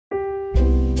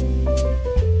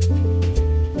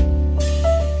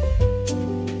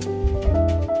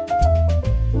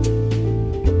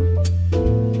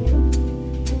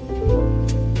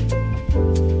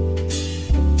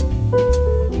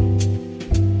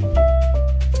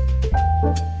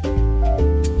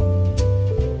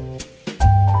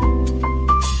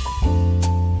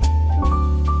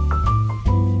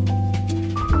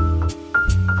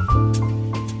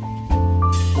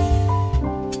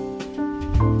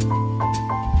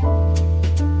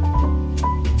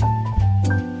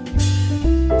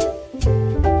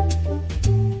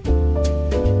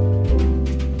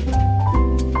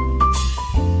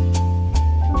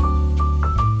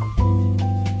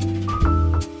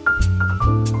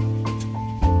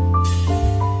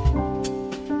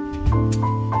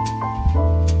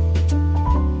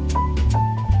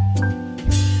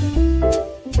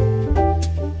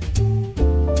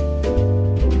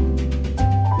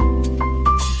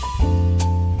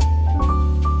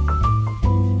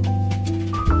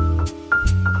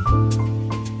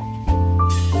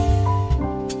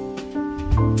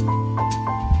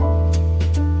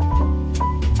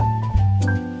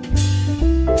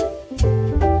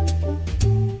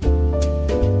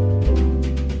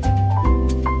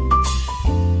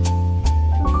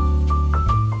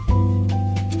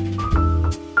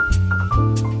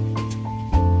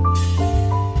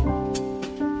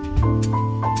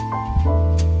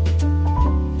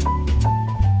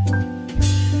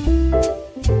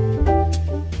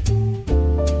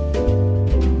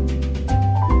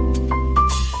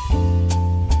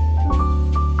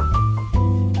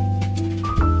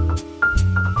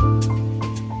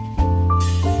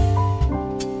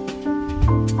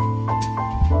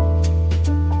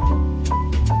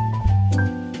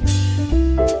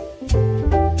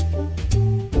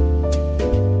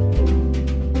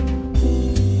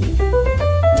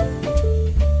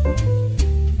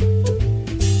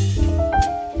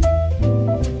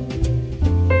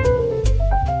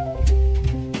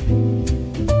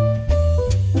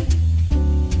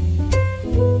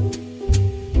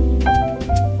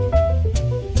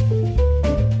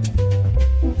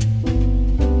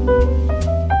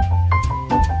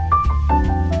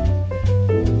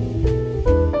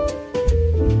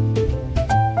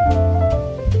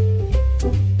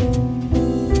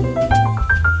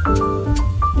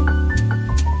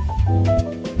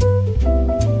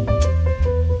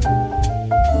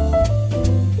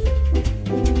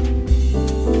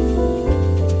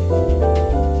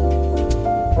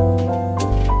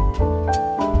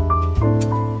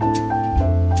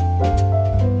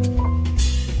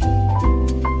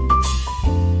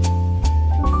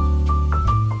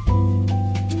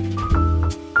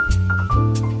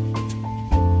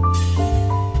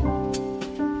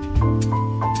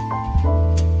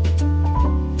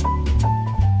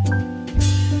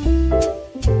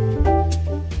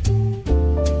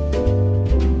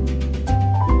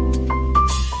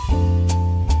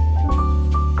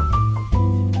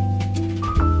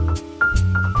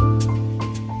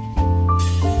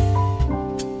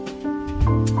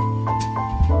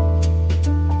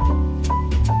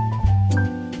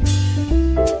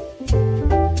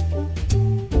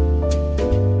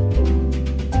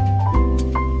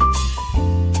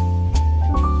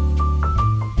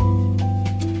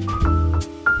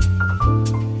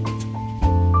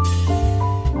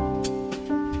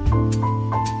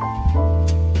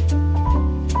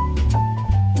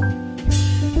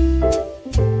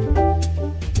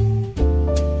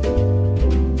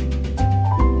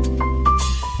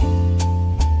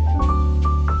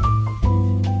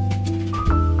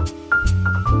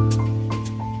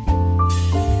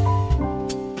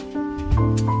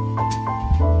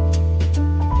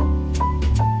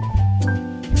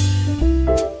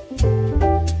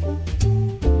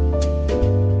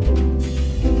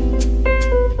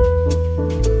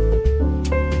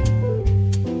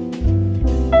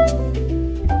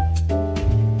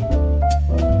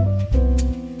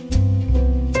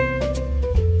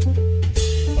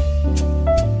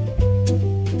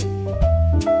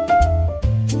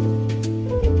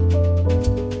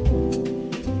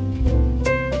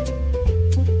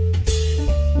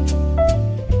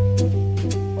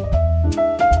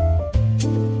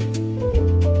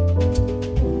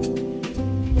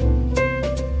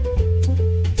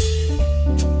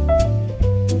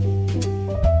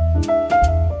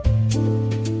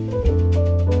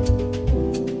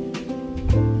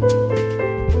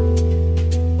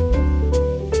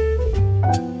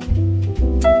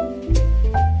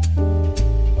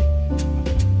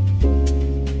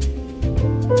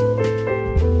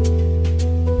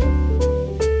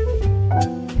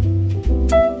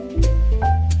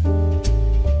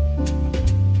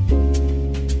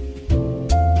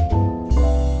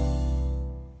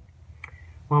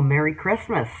Well, Merry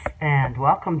Christmas and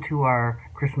welcome to our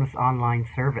Christmas online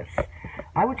service.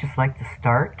 I would just like to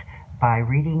start by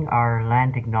reading our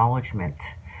land acknowledgement,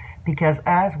 because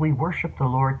as we worship the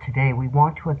Lord today, we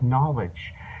want to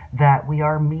acknowledge that we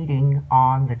are meeting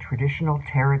on the traditional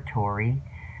territory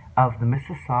of the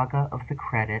Mississauga of the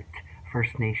Credit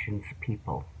First Nations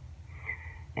people.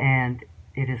 And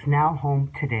It is now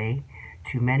home today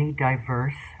to many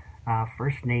diverse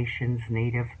First Nations,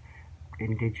 Native,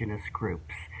 Indigenous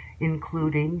groups,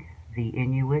 including the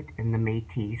Inuit and the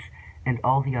Métis and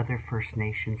all the other First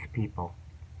Nations people.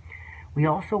 We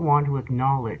also want to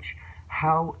acknowledge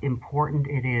how important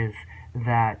it is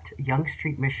that Yonge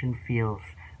Street Mission feels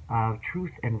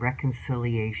truth and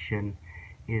reconciliation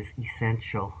is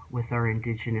essential with our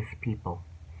Indigenous people.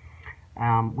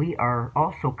 We are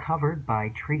also covered by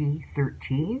Treaty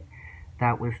 13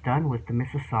 that was done with the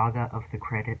Mississauga of the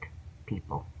Credit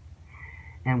people.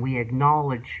 And we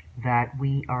acknowledge that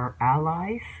we are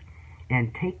allies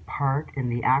and take part in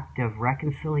the act of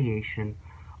reconciliation,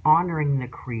 honoring the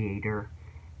Creator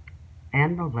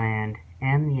and the land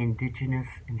and the Indigenous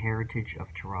and heritage of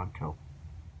Toronto.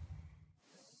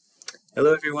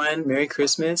 Hello everyone, Merry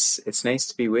Christmas. It's nice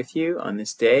to be with you on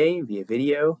this day via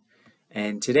video.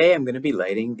 And today I'm going to be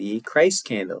lighting the Christ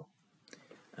candle.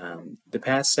 The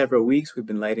past several weeks we've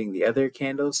been lighting the other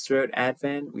candles throughout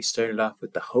Advent. We started off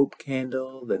with the Hope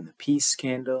candle, then the Peace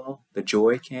candle, the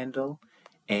Joy candle,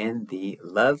 and the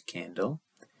Love candle.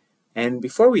 And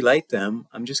before we light them,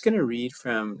 I'm just going to read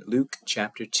from Luke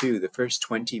chapter 2, the first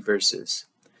 20 verses.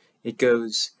 It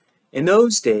goes, "In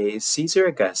those days, Caesar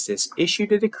Augustus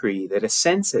issued a decree that a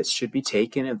census should be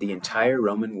taken of the entire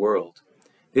Roman world.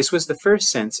 This was the first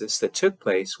census that took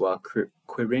place while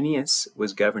Quirinius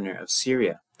was governor of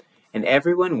Syria, and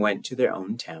everyone went to their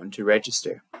own town to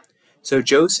register. So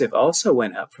Joseph also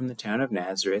went up from the town of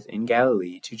Nazareth in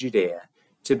Galilee to Judea,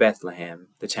 to Bethlehem,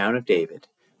 the town of David,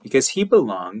 because he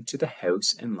belonged to the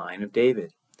house and line of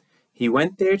David. He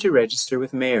went there to register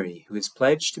with Mary, who was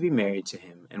pledged to be married to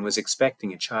him and was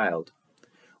expecting a child.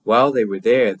 While they were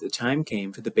there, the time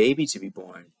came for the baby to be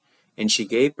born, and she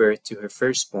gave birth to her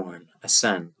firstborn, a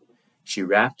son. She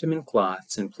wrapped him in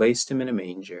cloths and placed him in a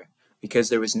manger, because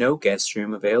there was no guest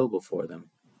room available for them.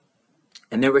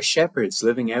 And there were shepherds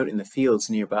living out in the fields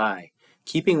nearby,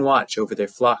 keeping watch over their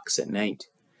flocks at night.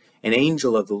 An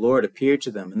angel of the Lord appeared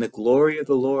to them, and the glory of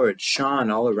the Lord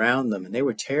shone all around them, and they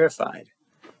were terrified.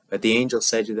 But the angel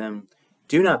said to them,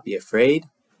 'Do not be afraid.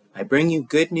 I bring you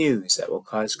good news that will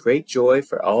cause great joy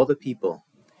for all the people.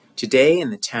 Today in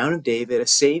the town of David a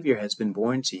Savior has been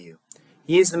born to you.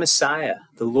 He is the Messiah,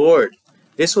 the Lord.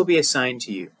 This will be a sign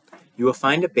to you. You will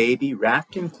find a baby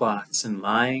wrapped in cloths and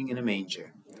lying in a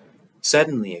manger.'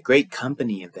 Suddenly a great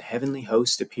company of the heavenly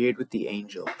host appeared with the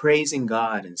angel, praising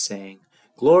God and saying,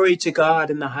 'Glory to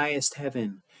God in the highest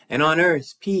heaven, and on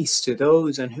earth peace to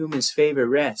those on whom his favor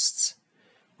rests.'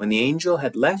 When the angel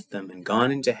had left them and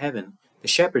gone into heaven, the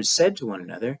shepherds said to one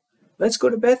another, 'Let's go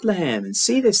to Bethlehem and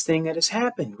see this thing that has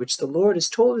happened, which the Lord has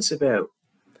told us about.'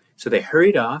 So they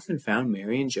hurried off and found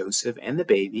Mary and Joseph and the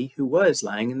baby, who was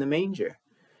lying in the manger.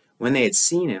 When they had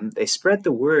seen him, they spread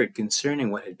the word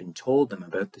concerning what had been told them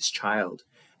about this child,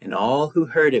 and all who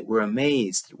heard it were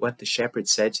amazed at what the shepherds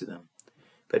said to them.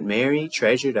 But Mary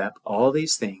treasured up all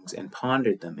these things and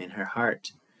pondered them in her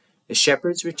heart. The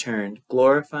shepherds returned,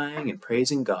 glorifying and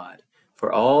praising God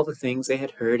for all the things they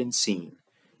had heard and seen,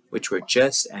 which were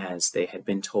just as they had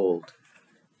been told."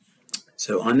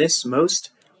 So on this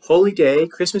most holy day,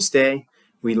 Christmas Day,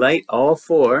 we light all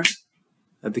 4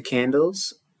 of the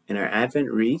candles in our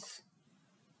Advent wreath: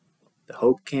 the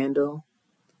Hope candle,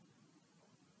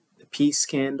 the Peace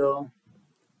candle,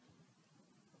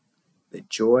 the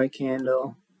Joy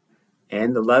candle,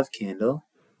 and the Love candle.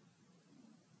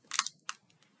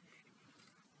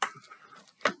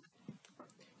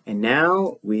 And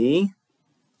now we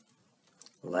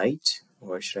light,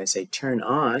 or should I say turn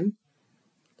on,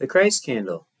 the Christ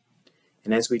candle.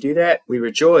 And as we do that, we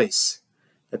rejoice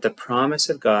that the promise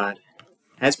of God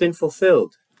has been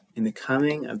fulfilled in the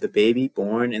coming of the baby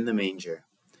born in the manger.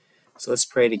 So let's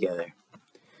pray together.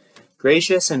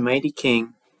 Gracious and mighty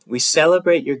King, we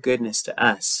celebrate your goodness to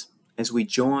us as we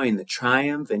join the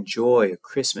triumph and joy of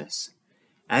Christmas.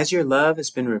 As your love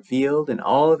has been revealed in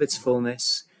all of its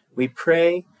fullness, we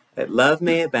pray that love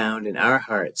may abound in our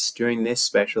hearts during this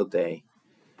special day.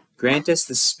 Grant us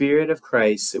the Spirit of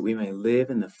Christ that we may live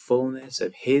in the fullness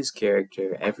of his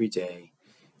character every day.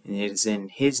 And it is in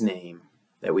his name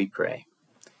that we pray.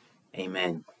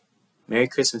 Amen. Merry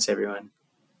Christmas, everyone.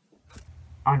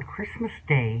 On Christmas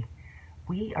Day,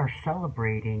 we are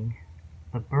celebrating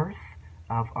the birth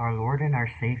of our Lord and our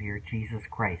Savior, Jesus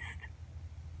Christ.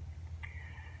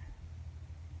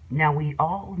 Now, we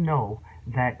all know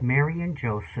that Mary and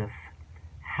Joseph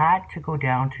had to go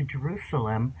down to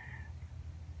Jerusalem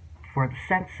for the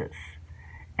census.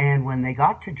 And when they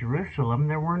got to Jerusalem,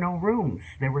 there were no rooms.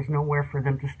 There was nowhere for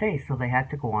them to stay, so they had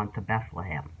to go on to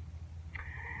Bethlehem.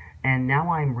 And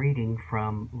now I'm reading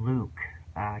from Luke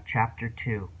chapter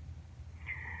 2.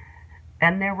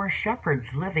 And there were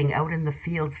shepherds living out in the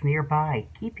fields nearby,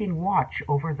 keeping watch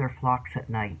over their flocks at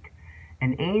night.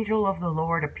 An angel of the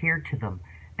Lord appeared to them,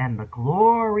 and the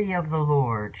glory of the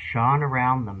Lord shone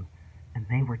around them, and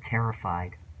they were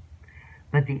terrified.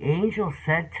 But the angel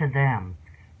said to them,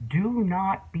 "Do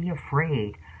not be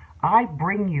afraid. I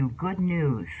bring you good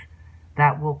news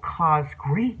that will cause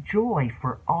great joy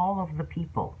for all of the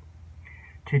people.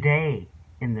 Today,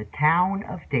 in the town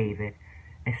of David,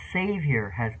 a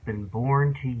Savior has been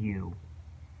born to you.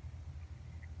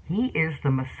 He is the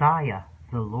Messiah,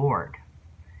 the Lord.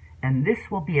 And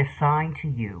this will be a sign to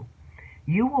you.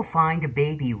 You will find a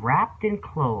baby wrapped in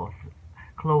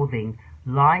clothing,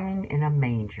 lying in a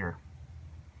manger."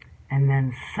 And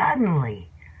then suddenly,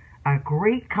 a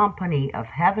great company of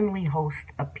heavenly hosts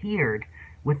appeared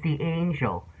with the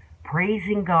angel,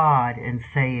 praising God and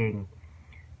saying,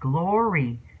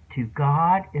 "Glory to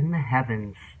God in the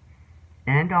heavens,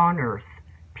 and on earth,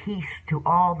 peace to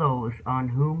all those on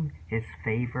whom his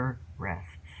favor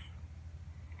rests."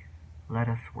 Let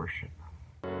us worship.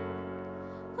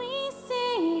 We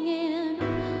sing in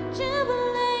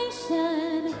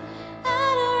jubilation,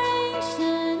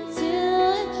 adoration to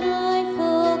a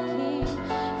joyful King.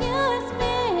 You are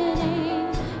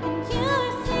spinning and you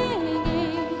are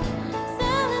singing,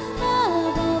 zealous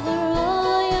love over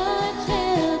all your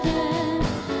children.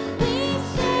 We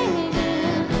sing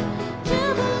in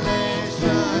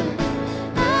jubilation,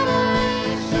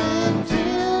 adoration to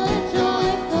a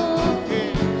joyful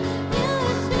King. You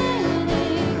are spinning.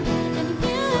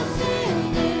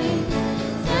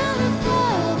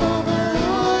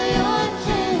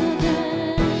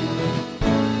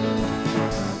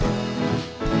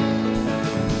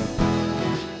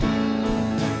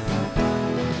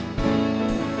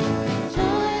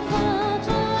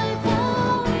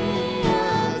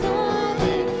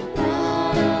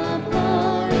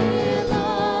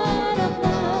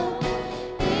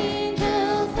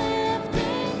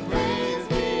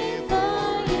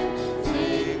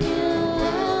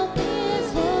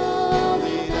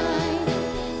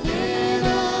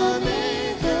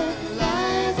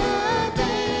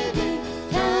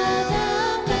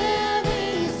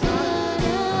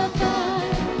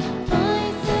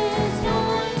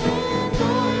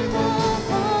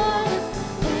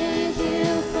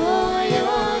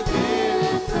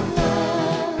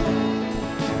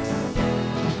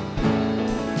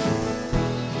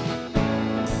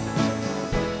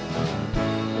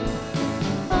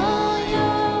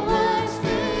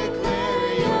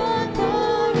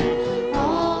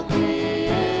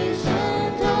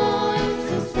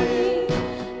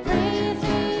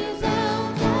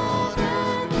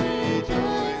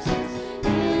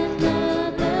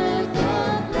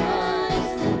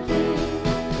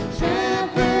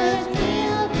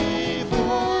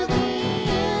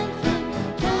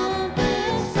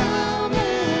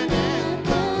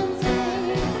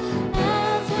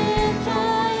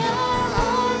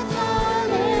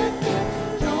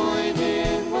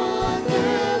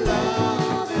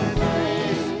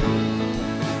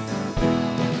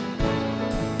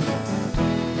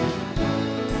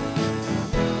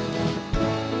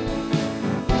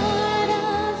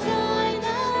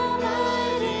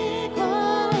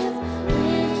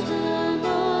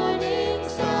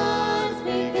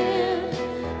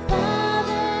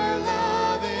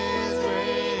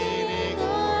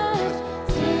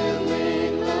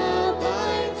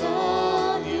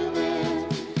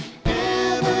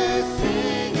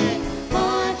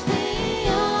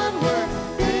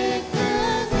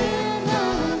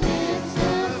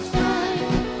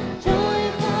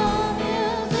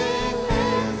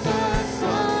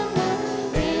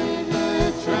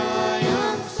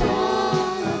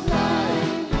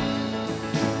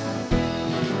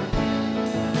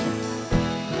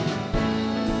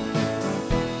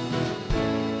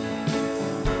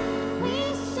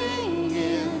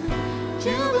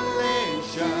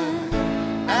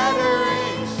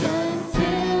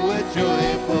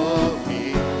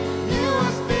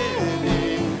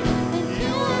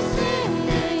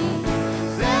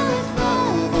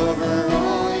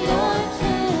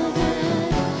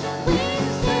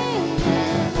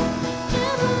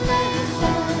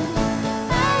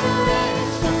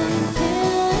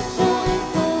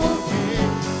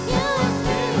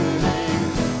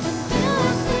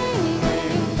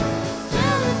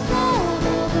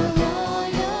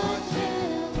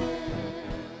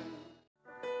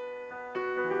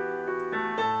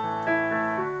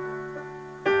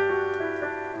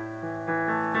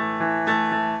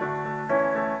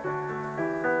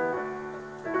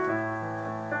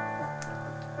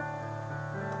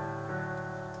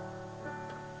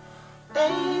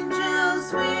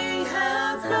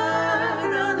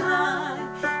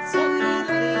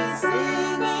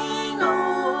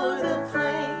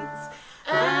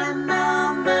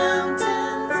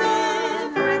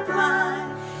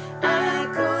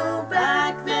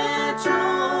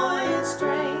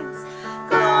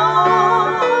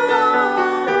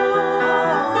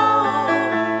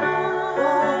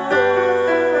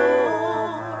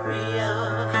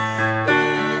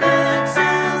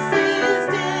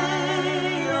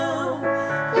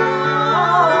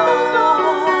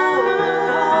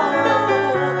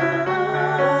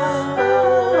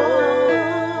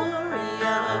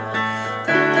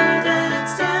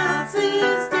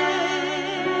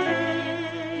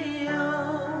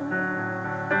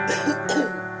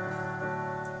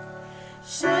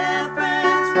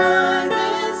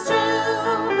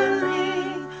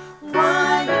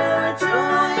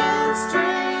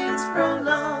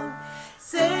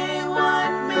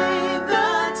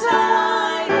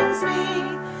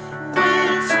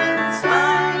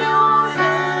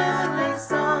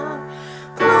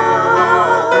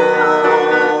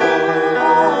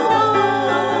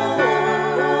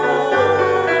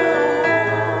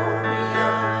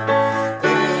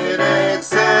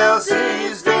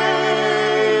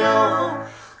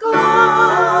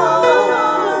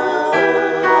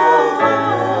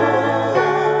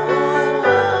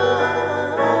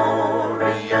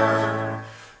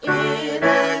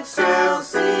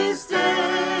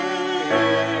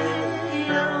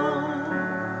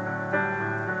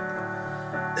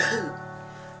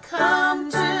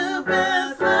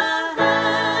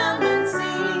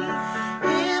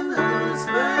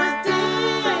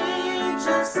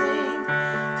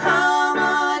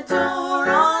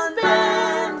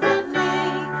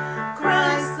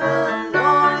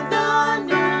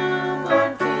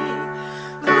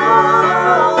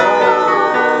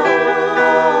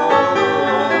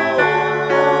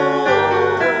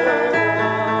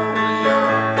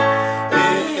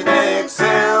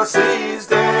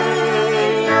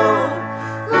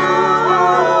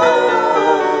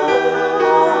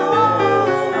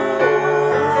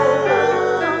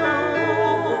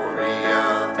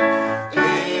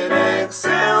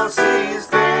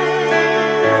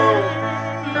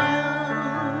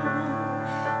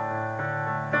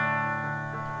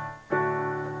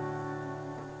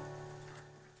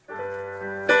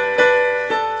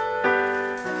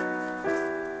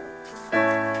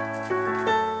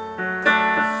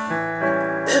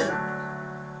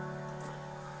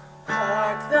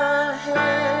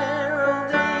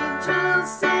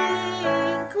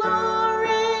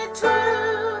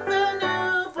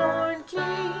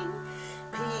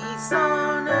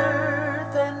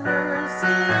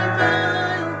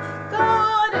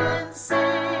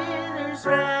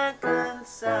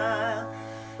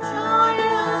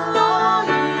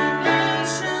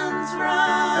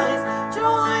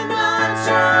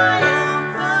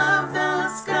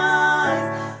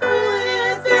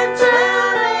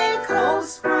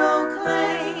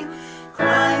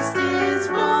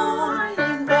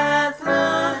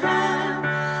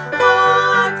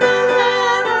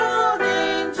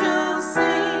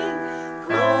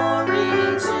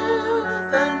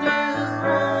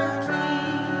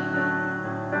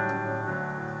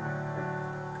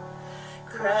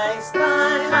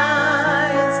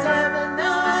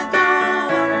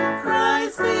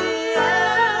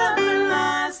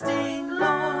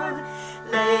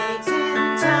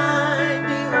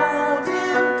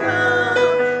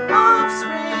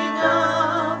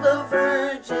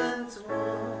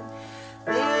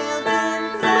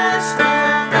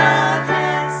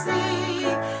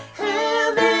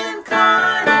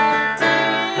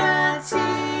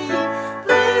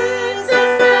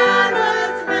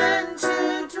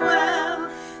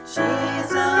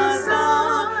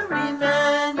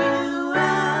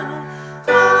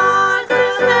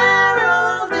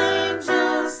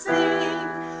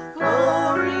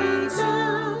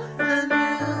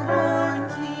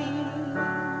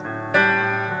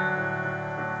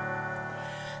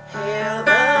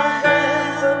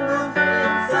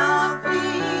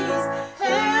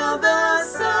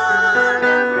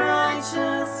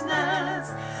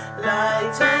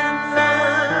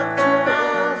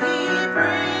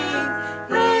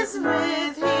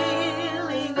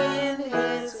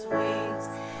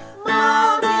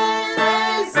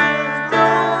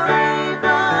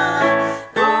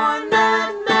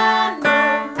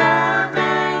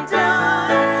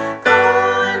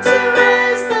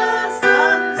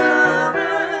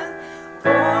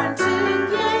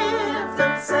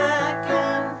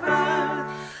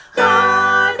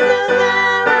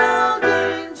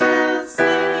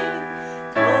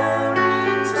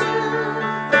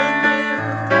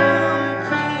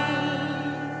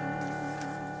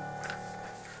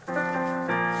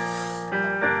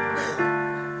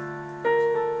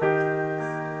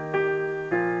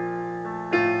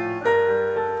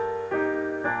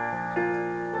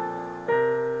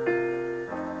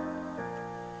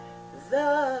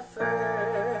 the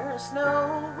first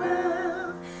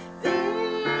Noel, the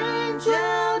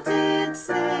angel did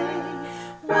say,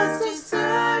 was to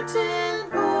certain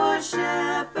poor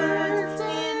shepherds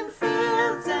in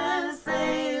fields as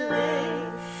they lay,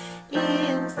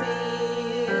 in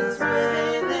fields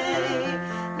where they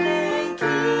lay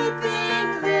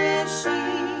keeping their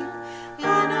sheep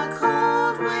in a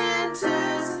cold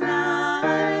winter's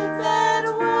night that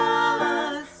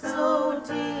was so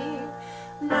deep.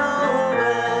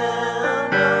 Noel,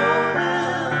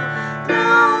 Noel,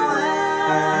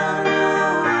 Noel,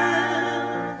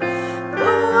 Noel,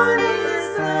 born is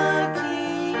the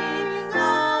King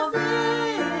of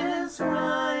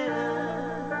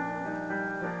Israel.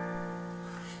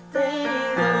 They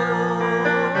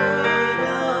looked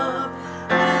up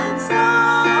and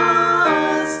saw a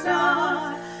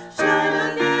star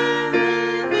shining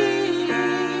in the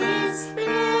east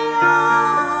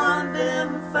beyond them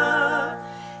far,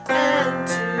 and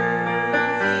to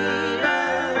the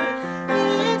earth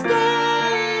it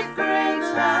gave great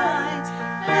light,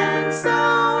 and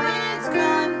so it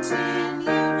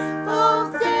continued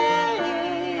both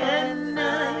day and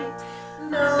night.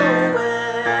 Noel,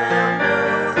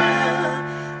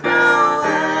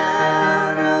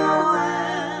 Noel,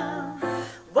 Noel,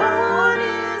 born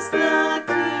is the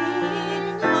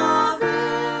King of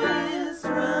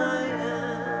Israel.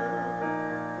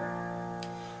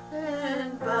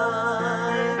 And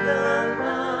by the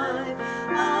light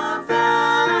of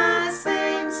that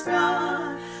same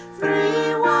star,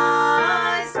 3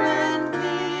 wise men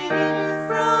came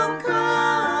from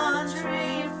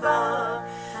country far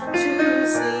to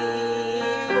see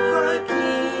for a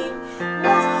king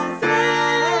was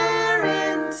their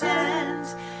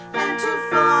intent, and to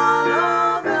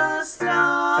follow the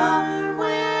star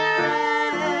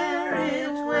where'er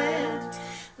it went.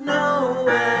 Noel,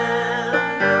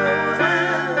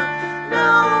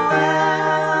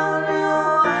 Noel,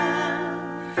 Noel,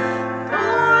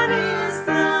 born is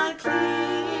the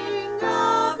King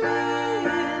of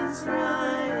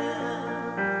Israel.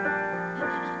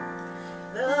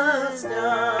 The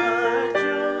star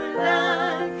drew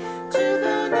nigh to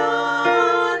the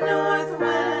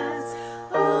northwest,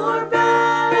 o'er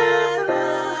Bethlehem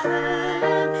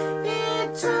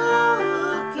it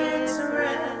took its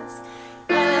rest,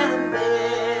 and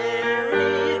there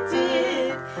it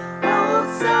did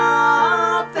both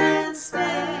stop and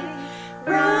stay,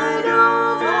 right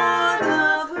over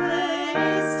the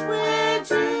place where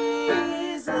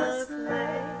Jesus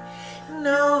lay.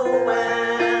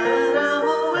 Noel,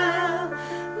 Noel,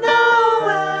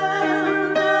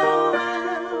 Noel,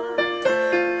 Noel,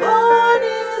 born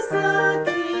is the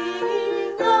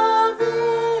King of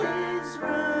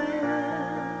Israel.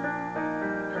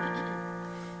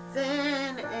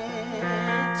 Then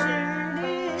entered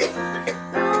in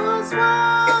those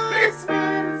wise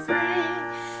men 3,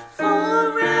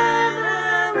 full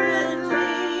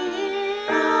reverently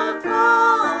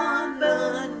upon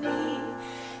the knee,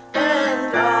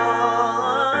 and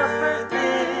offered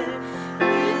there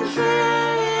in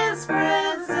his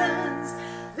presence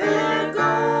their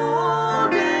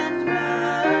gold and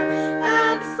myrrh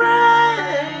and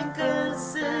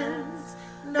frankincense.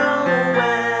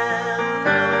 Noel,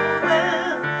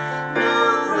 Noel,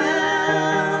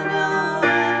 Noel, Noel,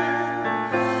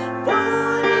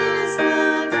 born is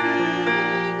the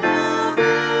King of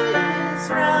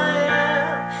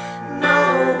Israel.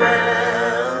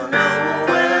 Noel,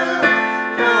 Noel,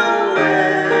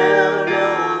 Noel,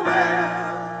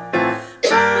 Noel,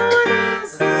 born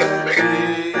is the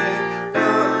King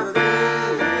of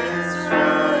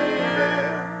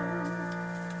Israel.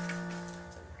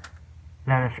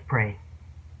 Let us pray.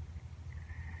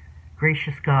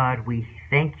 Gracious God, we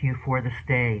thank you for this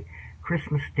day,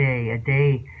 Christmas Day, a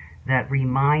day that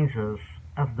reminds us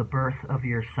of the birth of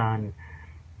your Son,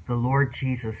 the Lord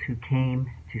Jesus, who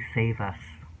came to save us.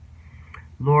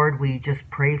 Lord, we just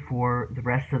pray for the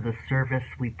rest of the service.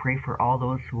 We pray for all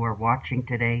those who are watching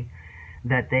today,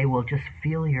 that they will just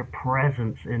feel your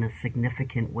presence in a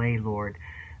significant way, Lord.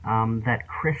 That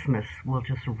Christmas will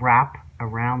just wrap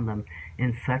around them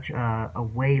in such a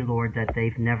way, Lord, that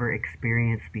they've never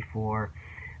experienced before.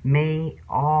 May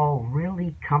all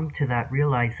really come to that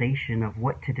realization of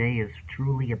what today is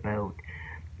truly about.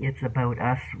 It's about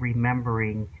us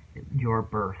remembering your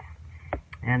birth.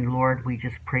 And Lord, we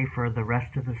just pray for the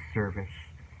rest of the service.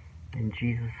 In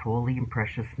Jesus' holy and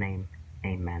precious name,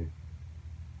 amen.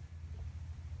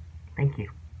 Thank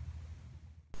you.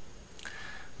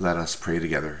 Let us pray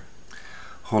together.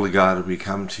 Holy God, we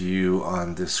come to you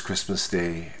on this Christmas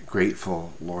day,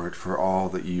 grateful, Lord, for all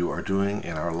that you are doing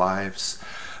in our lives,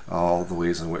 all the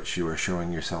ways in which you are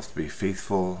showing yourself to be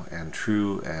faithful and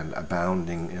true and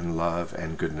abounding in love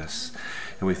and goodness.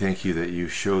 And we thank you that you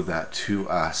showed that to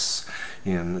us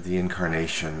in the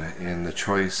incarnation, in the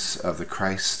choice of the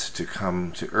Christ to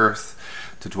come to earth,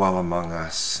 to dwell among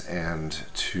us, and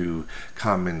to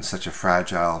come in such a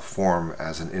fragile form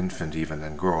as an infant even,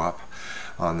 and grow up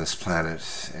on this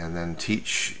planet, and then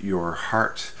teach your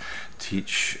heart,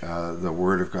 teach the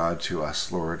Word of God to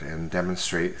us, Lord, and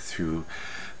demonstrate through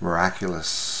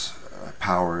miraculous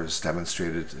powers,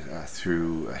 demonstrated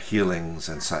through healings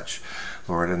and such,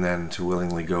 Lord, and then to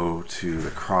willingly go to the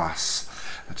cross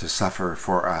to suffer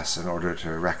for us in order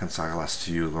to reconcile us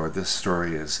to you, Lord. This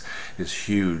story is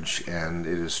huge, and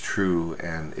it is true,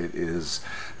 and it is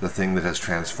the thing that has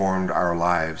transformed our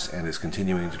lives and is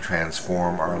continuing to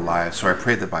transform our lives. So I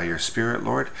pray that by your Spirit,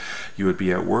 Lord, you would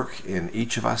be at work in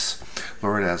each of us,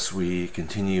 Lord, as we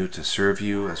continue to serve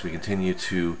you, as we continue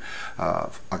to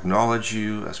acknowledge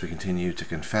you, as we continue to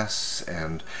confess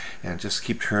and just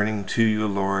keep turning to you,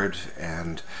 Lord,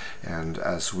 and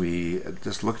as we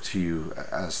just look to you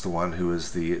as the one who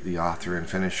is the author and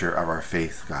finisher of our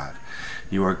faith, God.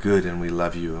 You are good, and we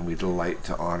love you, and we delight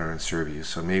to honor and serve you.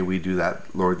 So may we do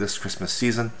that, Lord, this Christmas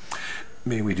season.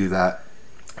 May we do that,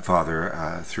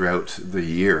 Father, throughout the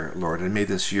year, Lord. And may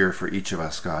this year for each of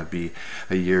us, God, be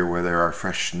a year where there are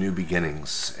fresh new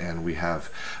beginnings, and we have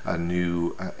a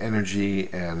new energy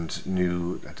and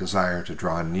new desire to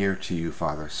draw near to you,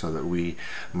 Father, so that we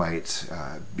might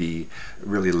be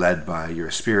really led by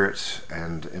your Spirit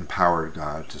and empowered,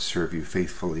 God, to serve you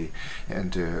faithfully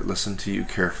and to listen to you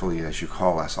carefully as you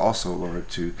call us also, Lord,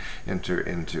 to enter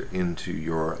into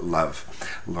your love,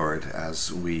 Lord,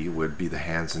 as we would be the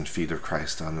hands and feet of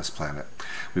Christ on this planet.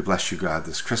 We bless you, God,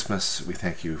 this Christmas. We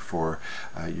thank you for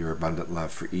your abundant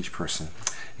love for each person.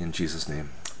 In Jesus' name,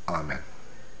 amen.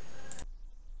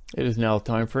 It is now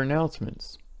time for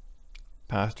announcements.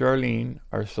 Pastor Arlene,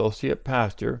 our associate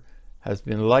pastor, has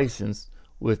been licensed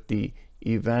with the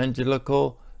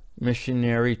Evangelical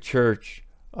Missionary Church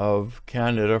of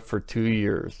Canada for 2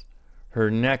 years. Her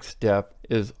next step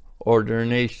is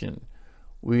ordination.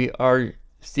 We are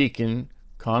seeking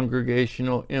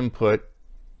congregational input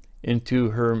into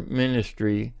her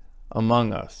ministry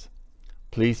among us.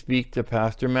 Please speak to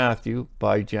Pastor Matthew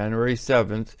by January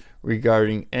 7th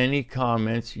regarding any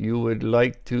comments you would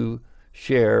like to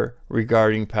share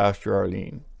regarding Pastor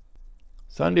Arlene.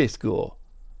 Sunday School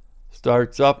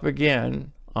starts up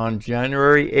again on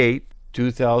January 8th,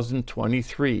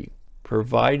 2023,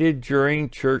 provided during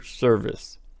church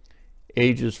service,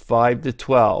 ages 5 to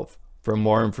 12. For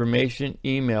more information,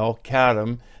 email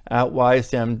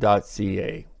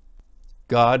cadam@ysm.ca.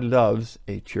 God loves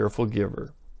a cheerful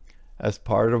giver. As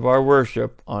part of our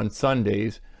worship on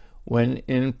Sundays, when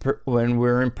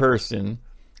we're in person,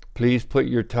 please put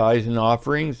your tithes and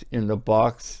offerings in the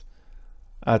box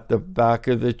at the back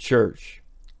of the church,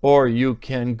 or you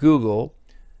can Google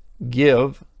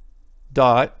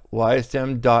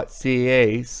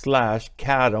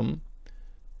give.ysm.ca/cadam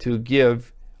to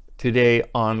give today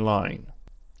online.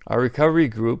 Our recovery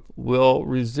group will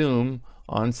resume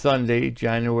on Sunday,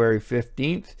 January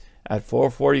 15th at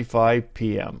 4:45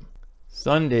 p.m.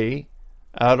 Sunday,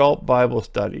 Adult Bible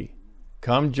Study.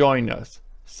 Come join us.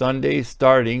 Sunday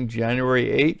starting January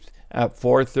 8th at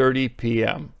 4:30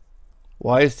 p.m.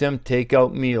 YSM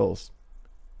Takeout Meals.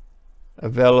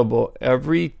 Available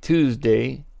every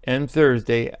Tuesday and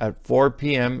Thursday at 4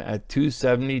 p.m. at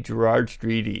 270 Gerrard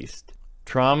Street East.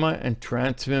 Trauma and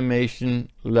Transformation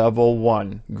Level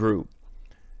 1 group.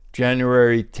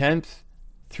 January 10th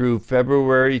through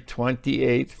February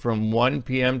 28th from 1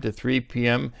 p.m. to 3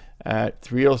 p.m. at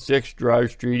 306 Gerrard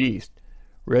Street East.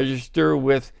 Register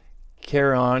with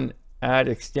Karen at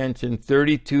extension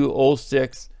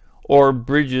 3206 or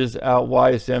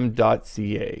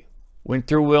bridges@ysm.ca.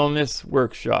 Winter Wellness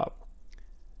Workshop.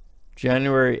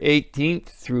 January 18th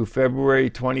through February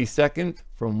 22nd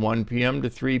from 1 p.m. to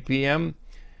 3 p.m.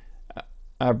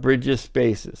 at Bridges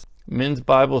Spaces. Men's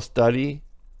Bible Study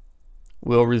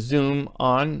will resume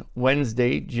on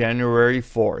Wednesday, January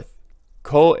 4th.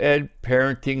 Co-ed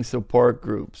parenting support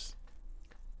groups.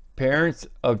 Parents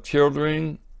of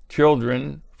children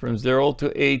from 0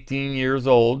 to 18 years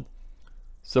old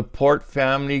support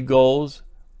family goals,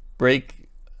 break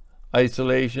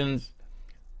isolations,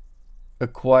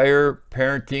 acquire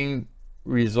parenting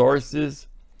resources.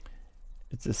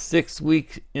 It's a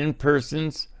 6-week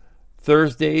in-persons,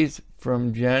 Thursdays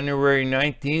from January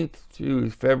 19th to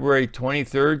February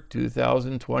 23rd,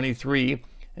 2023,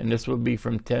 and this will be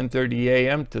from 10:30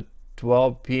 a.m. to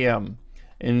 12 p.m.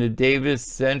 in the Davis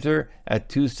Center at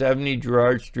 270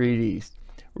 Gerrard Street East.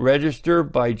 Register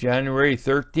by January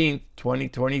 13th,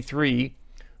 2023.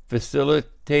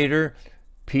 Facilitator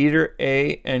Peter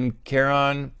A. and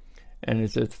Karen, and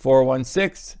it's at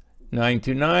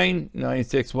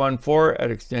 416-929-9614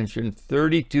 at extension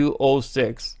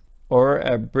 3206 or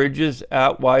at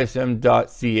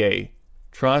bridges@ysm.ca.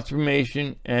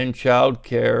 Transformation and child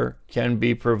care can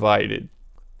be provided.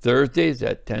 Thursdays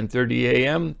at 10:30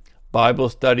 a.m. Bible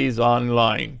studies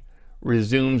online.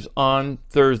 Resumes on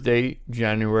Thursday,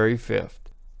 January 5th.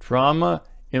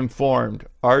 Trauma-informed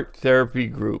art therapy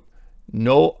group.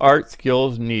 No art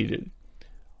skills needed.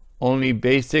 Only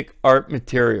basic art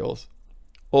materials.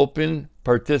 Open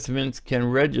participants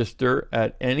can register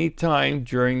at any time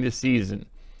during the season.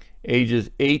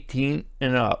 Ages 18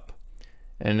 and up.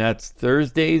 And that's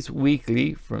Thursdays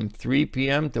weekly from 3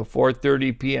 p.m. to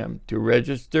 4:30 p.m. To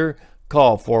register,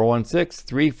 call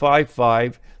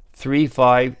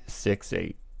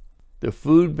 416-355-3568. The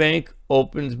food bank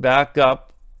opens back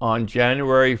up on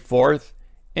January 4th,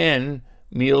 and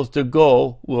Meals to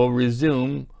Go will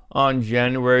resume on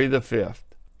January the 5th.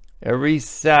 Every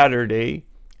Saturday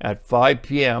at 5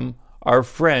 p.m., our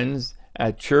friends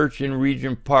at Church in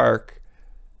Regent Park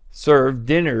serve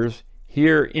dinners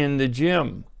here in the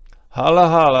gym. Hala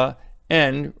hala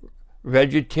and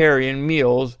vegetarian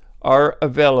meals are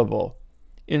available.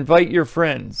 Invite your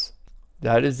friends.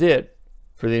 That is it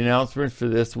for the announcements for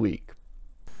this week.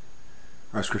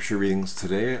 Our scripture readings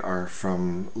today are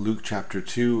from Luke chapter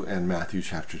 2 and Matthew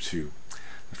chapter 2.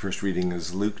 The first reading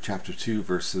is Luke chapter 2,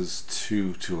 verses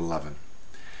 2 to 11.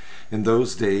 In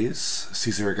those days,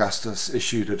 Caesar Augustus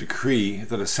issued a decree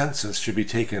that a census should be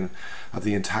taken of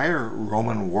the entire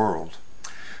Roman world.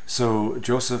 So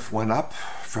Joseph went up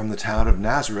from the town of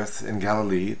Nazareth in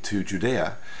Galilee to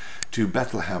Judea, to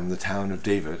Bethlehem, the town of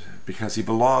David, because he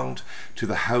belonged to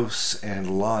the house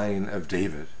and line of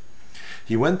David.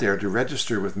 He went there to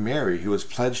register with Mary, who was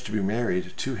pledged to be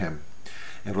married to him,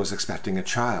 and was expecting a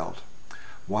child.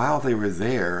 While they were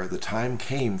there, the time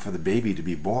came for the baby to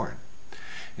be born,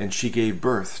 and she gave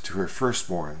birth to her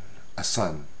firstborn, a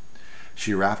son.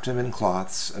 She wrapped him in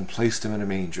cloths and placed him in a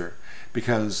manger,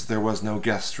 because there was no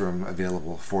guest room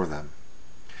available for them.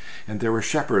 And there were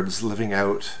shepherds living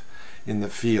out in the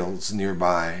fields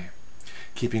nearby,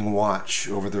 keeping watch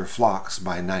over their flocks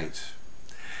by night.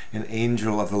 An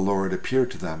angel of the Lord appeared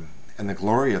to them, and the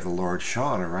glory of the Lord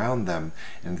shone around them,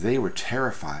 and they were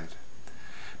terrified.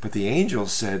 But the angel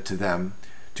said to them,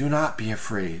 "Do not be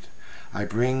afraid. I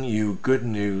bring you good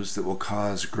news that will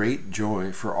cause great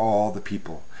joy for all the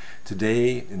people.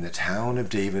 Today, in the town of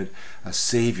David, a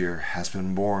Savior has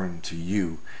been born to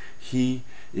you. He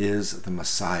is the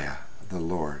Messiah, the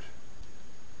Lord."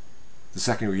 The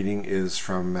second reading is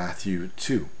from Matthew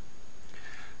 2,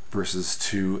 verses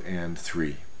 2 and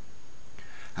 3.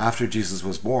 After Jesus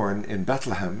was born in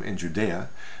Bethlehem in Judea,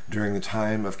 during the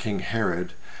time of King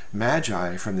Herod,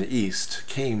 Magi from the east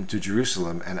came to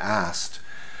Jerusalem and asked,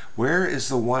 "Where is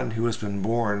the one who has been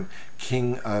born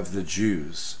King of the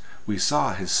Jews? We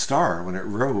saw his star when it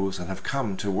rose and have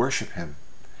come to worship him."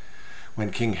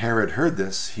 When King Herod heard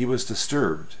this, he was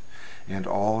disturbed, and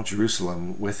all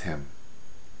Jerusalem with him.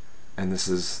 And this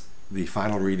is the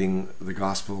final reading, the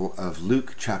Gospel of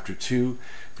Luke chapter 2,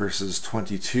 verses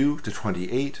 22 to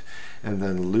 28, and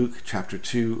then Luke chapter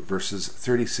 2, verses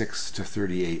 36 to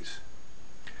 38.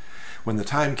 When the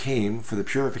time came for the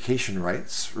purification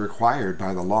rites required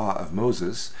by the law of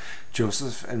Moses,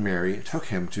 Joseph and Mary took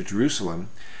him to Jerusalem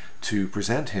to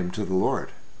present him to the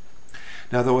Lord.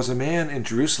 Now there was a man in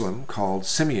Jerusalem called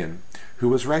Simeon, who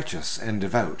was righteous and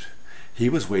devout. He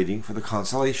was waiting for the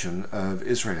consolation of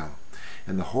Israel,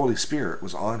 and the Holy Spirit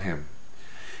was on him.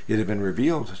 It had been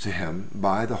revealed to him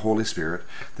by the Holy Spirit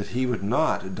that he would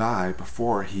not die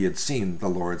before he had seen the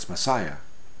Lord's Messiah.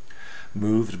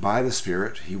 Moved by the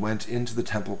Spirit, he went into the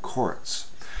temple courts.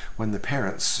 When the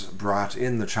parents brought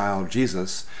in the child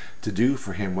Jesus to do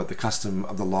for him what the custom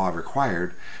of the law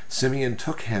required, Simeon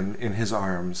took him in his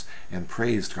arms and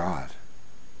praised God.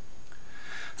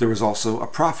 There was also a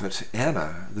prophet,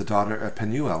 Anna, the daughter of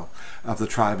Penuel, of the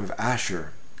tribe of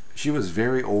Asher. She was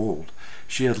very old.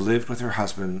 She had lived with her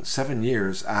husband 7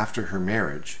 years after her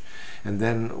marriage, and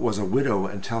then was a widow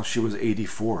until she was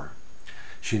 84.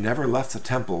 She never left the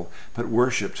temple, but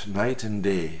worshipped night and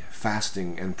day,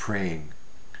 fasting and praying.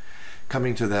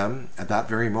 Coming to them at that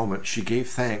very moment, she gave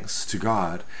thanks to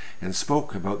God and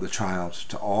spoke about the child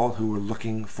to all who were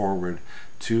looking forward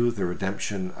to the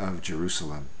redemption of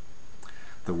Jerusalem.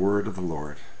 The word of the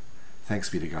Lord. Thanks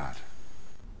be to God.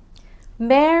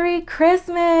 Merry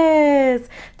Christmas!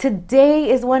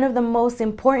 Today is one of the most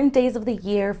important days of the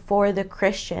year for the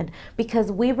Christian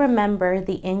because we remember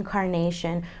the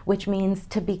incarnation, which means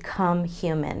to become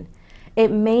human. It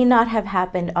may not have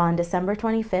happened on December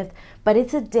 25th, but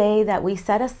it's a day that we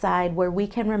set aside where we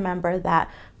can remember that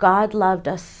God loved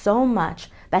us so much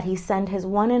that he sent his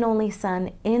one and only Son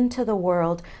into the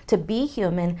world to be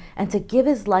human and to give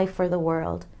his life for the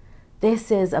world.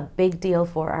 This is a big deal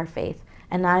for our faith,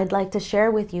 and I'd like to share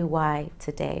with you why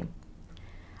today.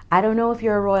 I don't know if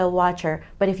you're a royal watcher,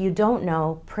 but if you don't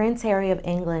know, Prince Harry of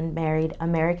England married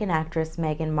American actress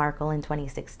Meghan Markle in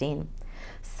 2016.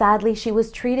 Sadly, she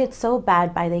was treated so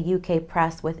bad by the UK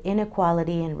press with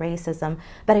inequality and racism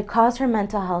that it caused her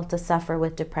mental health to suffer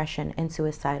with depression and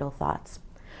suicidal thoughts.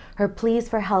 Her pleas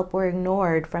for help were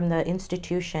ignored from the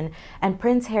institution, and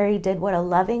Prince Harry did what a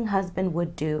loving husband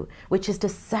would do, which is to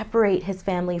separate his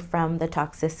family from the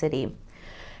toxicity.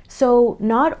 So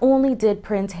not only did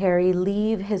Prince Harry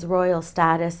leave his royal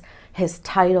status, his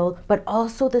title, but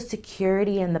also the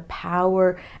security and the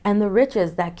power and the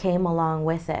riches that came along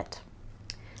with it.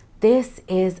 This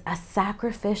is a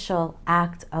sacrificial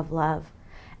act of love,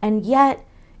 and yet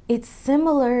it's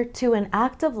similar to an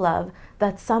act of love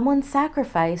that someone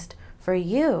sacrificed for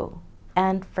you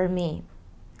and for me.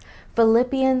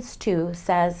 Philippians 2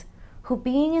 says, "Who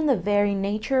being in the very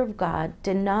nature of God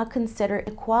did not consider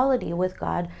equality with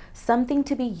God something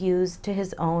to be used to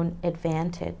his own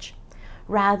advantage.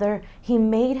 Rather, he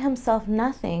made himself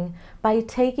nothing by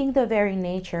taking the very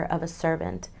nature of a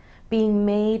servant, being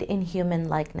made in human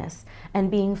likeness,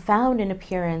 and being found in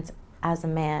appearance as a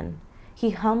man. He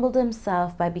humbled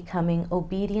himself by becoming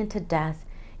obedient to death,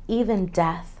 even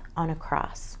death on a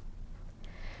cross."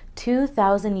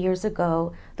 2,000 years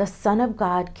ago, the Son of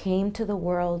God came to the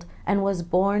world and was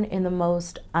born in the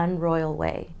most unroyal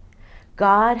way.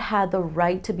 God had the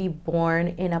right to be born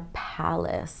in a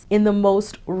palace, in the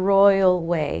most royal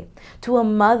way, to a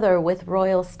mother with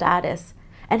royal status,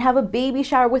 and have a baby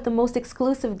shower with the most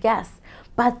exclusive guests.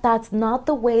 But that's not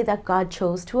the way that God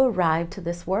chose to arrive to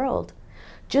this world.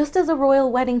 Just as a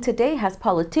royal wedding today has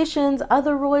politicians,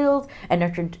 other royals, and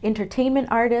entertainment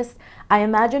artists, I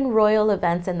imagine royal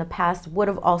events in the past would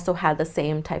have also had the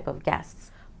same type of guests.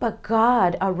 But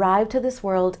God arrived to this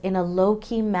world in a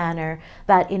low-key manner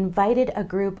that invited a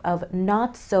group of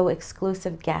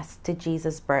not-so-exclusive guests to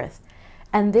Jesus' birth.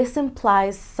 And this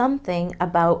implies something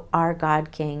about our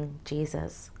God King,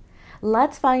 Jesus.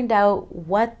 Let's find out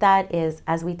what that is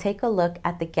as we take a look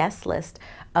at the guest list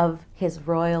of his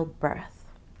royal birth.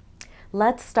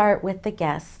 Let's start with the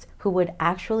guests who would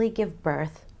actually give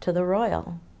birth to the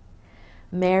royal.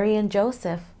 Mary and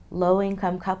Joseph,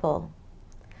 low-income couple.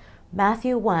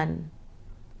 Matthew 1.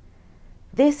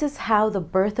 This is how the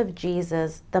birth of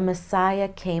Jesus, the Messiah,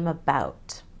 came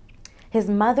about. His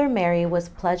mother Mary was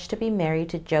pledged to be married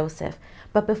to Joseph,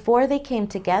 but before they came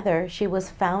together, she was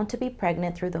found to be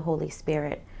pregnant through the Holy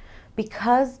Spirit.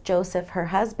 Because Joseph, her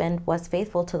husband, was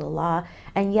faithful to the law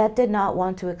and yet did not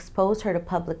want to expose her to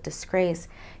public disgrace,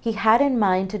 he had in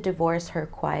mind to divorce her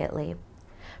quietly.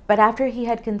 But after he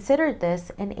had considered this,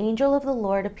 an angel of the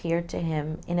Lord appeared to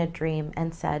him in a dream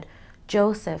and said,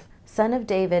 "Joseph, son of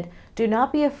David, do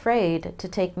not be afraid to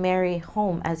take Mary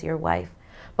home as your wife,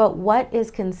 but what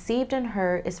is conceived in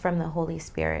her is from the Holy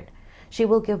Spirit. She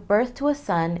will give birth to a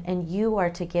son, and you are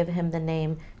to give him the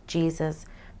name Jesus,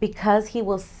 because he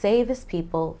will save his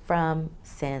people from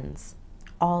sins,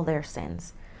 all their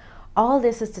sins." All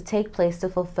this is to take place to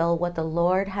fulfill what the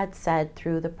Lord had said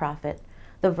through the prophet.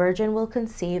 The virgin will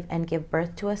conceive and give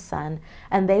birth to a son,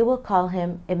 and they will call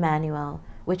him Emmanuel,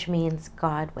 which means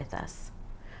God with us.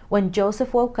 When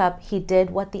Joseph woke up, he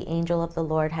did what the angel of the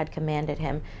Lord had commanded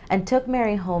him and took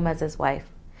Mary home as his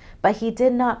wife. But he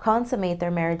did not consummate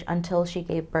their marriage until she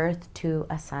gave birth to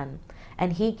a son,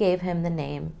 and he gave him the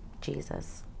name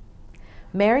Jesus.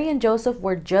 Mary and Joseph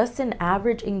were just an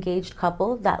average engaged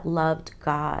couple that loved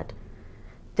God.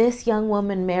 This young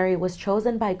woman, Mary, was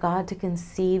chosen by God to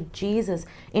conceive Jesus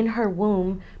in her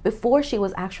womb before she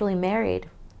was actually married.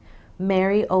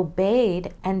 Mary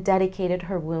obeyed and dedicated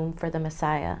her womb for the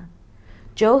Messiah.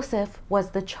 Joseph was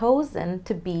the chosen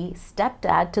to be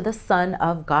stepdad to the Son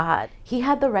of God. He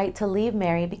had the right to leave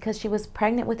Mary because she was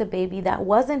pregnant with a baby that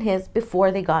wasn't his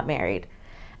before they got married.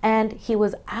 And he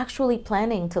was actually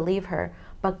planning to leave her,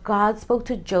 but God spoke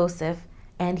to Joseph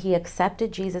and he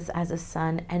accepted Jesus as his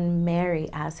son and Mary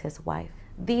as his wife.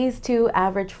 These two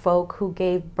average folk who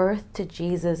gave birth to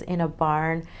Jesus in a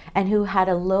barn and who had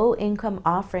a low-income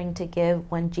offering to give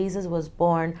when Jesus was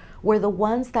born were the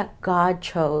ones that God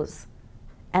chose,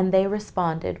 and they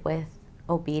responded with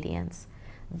obedience.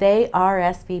 They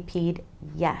RSVP'd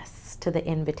yes to the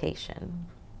invitation.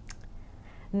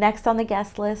 Next on the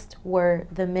guest list were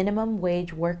the minimum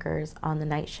wage workers on the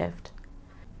night shift.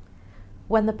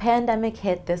 When the pandemic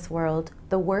hit this world,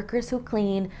 the workers who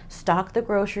clean, stock the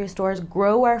grocery stores,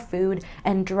 grow our food,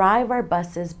 and drive our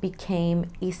buses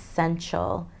became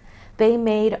essential. They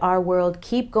made our world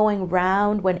keep going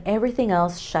round when everything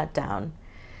else shut down.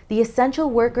 The essential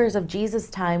workers of Jesus'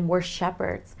 time were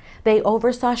shepherds. They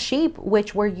oversaw sheep,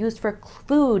 which were used for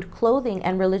food, clothing,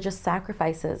 and religious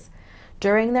sacrifices.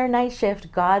 During their night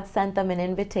shift, God sent them an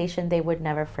invitation they would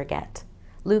never forget.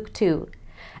 Luke 2.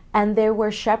 And there were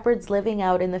shepherds living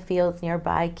out in the fields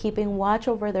nearby, keeping watch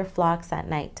over their flocks at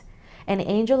night. An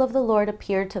angel of the Lord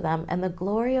appeared to them, and the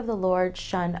glory of the Lord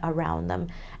shone around them,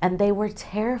 and they were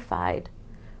terrified.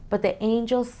 But the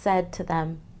angel said to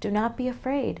them, "Do not be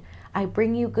afraid. I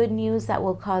bring you good news that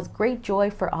will cause great joy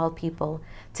for all people.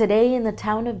 Today in the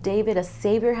town of David, a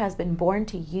Savior has been born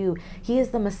to you. He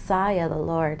is the Messiah, the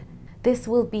Lord. This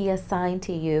will be a sign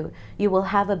to you. You will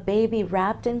have a baby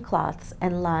wrapped in cloths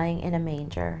and lying in a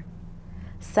manger."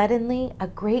 Suddenly, a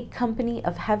great company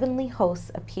of heavenly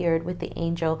hosts appeared with the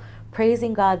angel,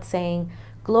 praising God, saying,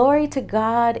 "Glory to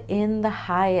God in the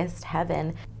highest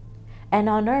heaven, and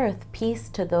on earth peace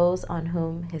to those on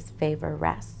whom his favor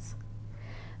rests."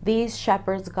 These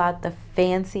shepherds got the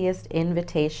fanciest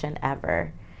invitation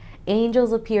ever.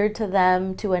 Angels appeared to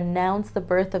them to announce the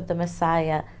birth of the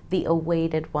Messiah, the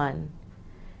awaited one.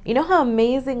 You know how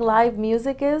amazing live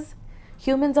music is?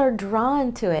 Humans are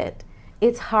drawn to it.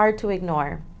 It's hard to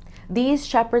ignore. These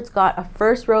shepherds got a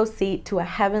first row seat to a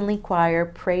heavenly choir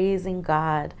praising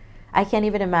God. I can't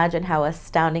even imagine how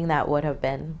astounding that would have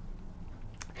been.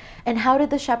 And how did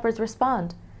the shepherds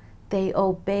respond? They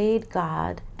obeyed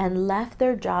God and left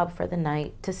their job for the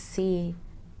night to see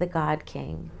the God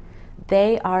King.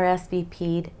 They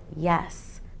RSVP'd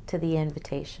yes to the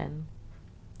invitation.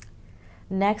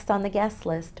 Next on the guest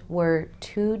list were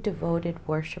two devoted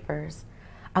worshipers,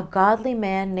 a godly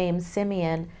man named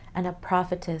Simeon and a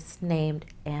prophetess named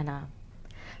Anna.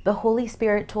 The Holy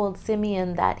Spirit told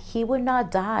Simeon that he would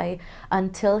not die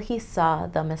until he saw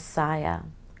the Messiah.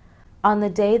 On the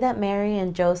day that Mary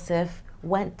and Joseph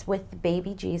went with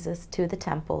baby Jesus to the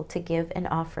temple to give an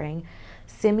offering,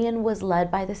 Simeon was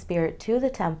led by the Spirit to the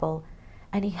temple,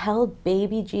 and he held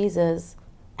baby Jesus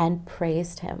and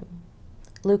praised him.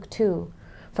 Luke 2,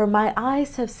 "For my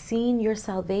eyes have seen your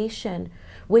salvation,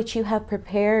 which you have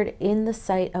prepared in the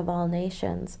sight of all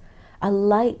nations, a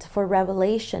light for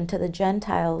revelation to the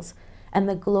Gentiles, and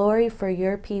the glory for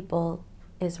your people,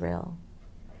 Israel."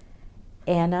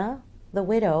 Anna, the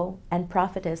widow and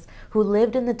prophetess who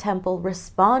lived in the temple,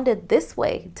 responded this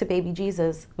way to baby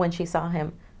Jesus when she saw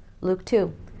him. Luke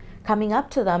 2, "Coming up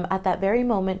to them at that very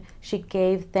moment, she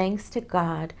gave thanks to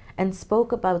God and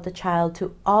spoke about the child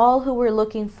to all who were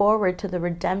looking forward to the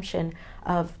redemption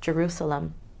of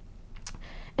Jerusalem."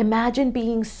 Imagine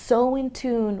being so in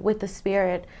tune with the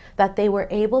Spirit that they were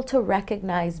able to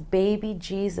recognize baby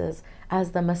Jesus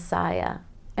as the Messiah.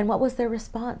 And what was their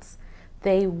response?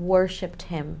 They worshiped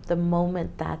him the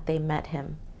moment that they met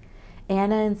him.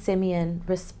 Anna and Simeon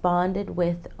responded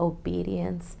with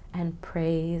obedience and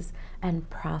praise and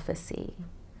prophecy.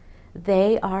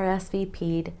 They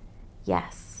RSVP'd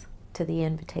yes to the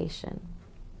invitation.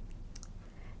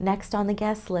 Next on the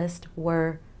guest list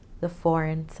were the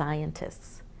foreign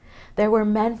scientists. There were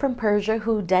men from Persia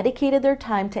who dedicated their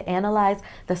time to analyze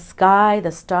the sky,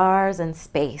 the stars, and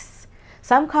space.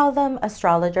 Some call them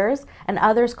astrologers, and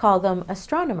others call them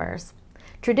astronomers.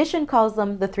 Tradition calls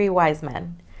them the three wise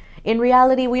men. In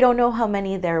reality, we don't know how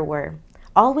many there were.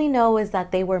 All we know is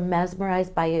that they were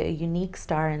mesmerized by a unique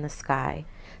star in the sky.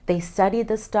 They studied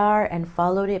the star and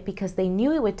followed it because they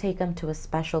knew it would take them to a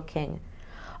special king.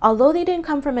 Although they didn't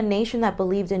come from a nation that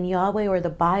believed in Yahweh or the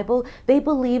Bible, they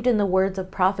believed in the words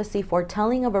of prophecy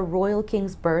foretelling of a royal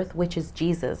king's birth, which is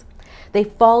Jesus. They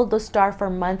followed the star for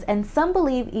months, and some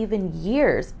believe even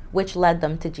years, which led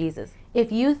them to Jesus.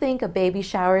 If you think a baby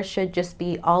shower should just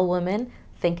be all women,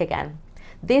 think again.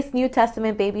 This New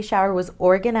Testament baby shower was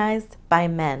organized by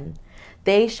men.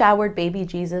 They showered baby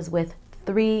Jesus with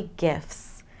 3 gifts.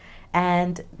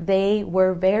 And they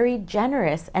were very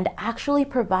generous and actually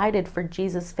provided for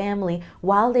Jesus' family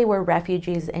while they were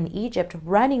refugees in Egypt,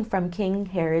 running from King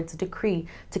Herod's decree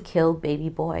to kill baby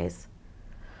boys.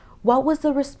 What was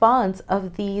the response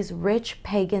of these rich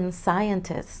pagan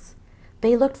scientists?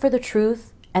 They looked for the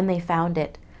truth and they found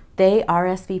it. They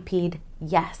RSVP'd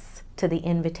yes to the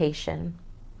invitation.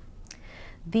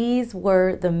 These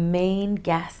were the main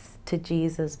guests to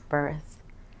Jesus' birth.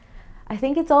 I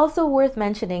think it's also worth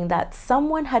mentioning that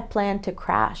someone had planned to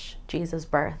crash Jesus'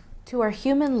 birth. To our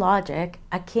human logic,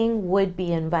 a king would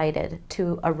be invited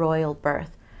to a royal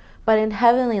birth, but in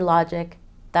heavenly logic,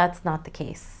 that's not the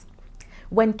case.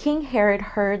 When King Herod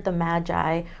heard the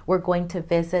Magi were going to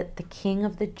visit the King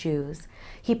of the Jews,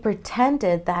 he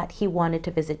pretended that he wanted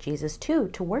to visit Jesus too,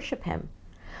 to worship him.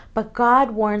 But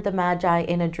God warned the Magi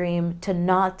in a dream to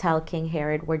not tell King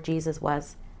Herod where Jesus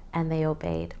was, and they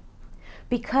obeyed.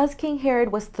 Because King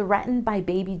Herod was threatened by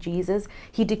baby Jesus,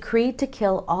 he decreed to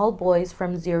kill all boys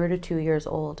from 0 to 2 years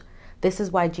old. This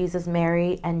is why Jesus,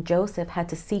 Mary, and Joseph had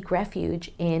to seek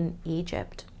refuge in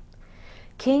Egypt.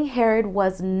 King Herod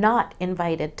was not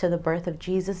invited to the birth of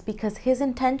Jesus because his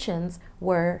intentions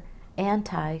were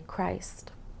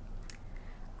anti-Christ.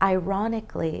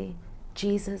 Ironically,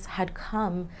 Jesus had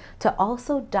come to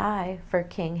also die for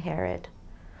King Herod.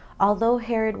 Although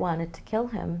Herod wanted to kill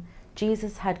him,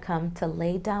 Jesus had come to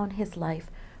lay down his life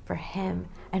for him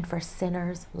and for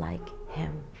sinners like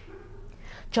him.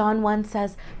 John 1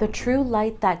 says, "The true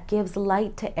light that gives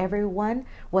light to everyone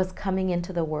was coming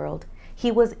into the world.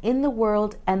 He was in the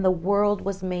world, and the world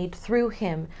was made through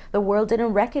him. The world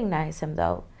didn't recognize him,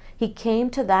 though. He came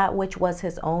to that which was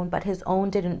his own, but his own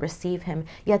didn't receive him.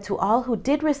 Yet to all who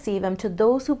did receive him, to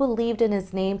those who believed in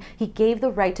his name, he gave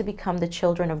the right to become the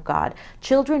children of God,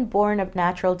 children born of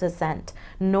natural descent,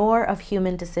 nor of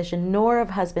human decision, nor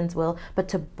of husband's will, but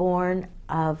to born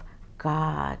of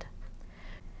God."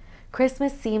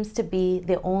 Christmas seems to be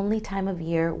the only time of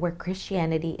year where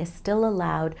Christianity is still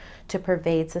allowed to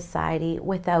pervade society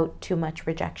without too much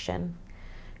rejection.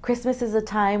 Christmas is a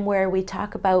time where we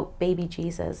talk about baby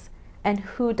Jesus, and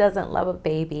who doesn't love a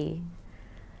baby?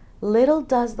 Little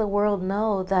does the world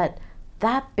know that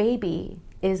that baby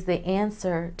is the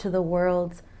answer to the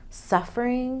world's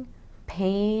suffering,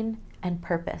 pain, and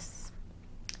purpose.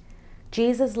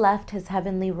 Jesus left his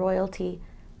heavenly royalty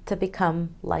to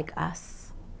become like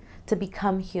us, to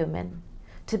become human,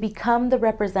 to become the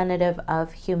representative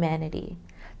of humanity,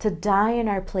 to die in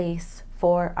our place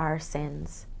for our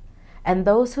sins. And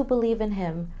those who believe in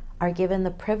him are given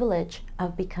the privilege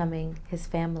of becoming his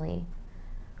family.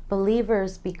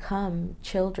 Believers become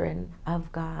children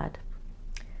of God.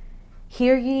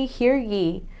 Hear ye, hear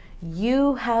ye.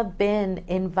 You have been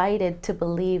invited to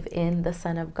believe in the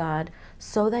Son of God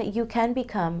so that you can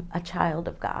become a child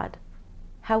of God.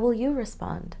 How will you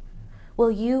respond?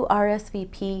 Will you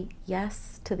RSVP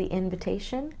yes to the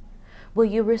invitation? Will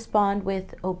you respond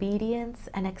with obedience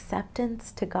and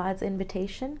acceptance to God's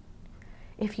invitation?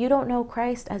 If you don't know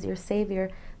Christ as your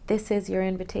Savior, this is your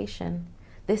invitation.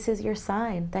 This is your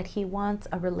sign that he wants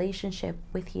a relationship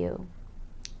with you.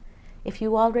 If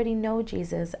you already know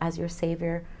Jesus as your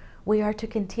Savior, we are to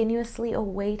continuously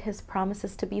await his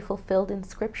promises to be fulfilled in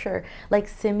Scripture, like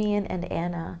Simeon and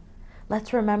Anna.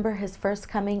 Let's remember his first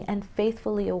coming and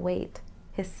faithfully await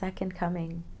his second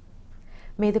coming.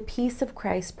 May the peace of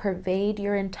Christ pervade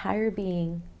your entire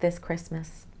being this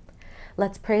Christmas.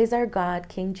 Let's praise our God,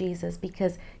 King Jesus,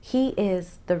 because he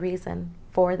is the reason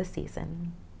for the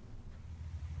season.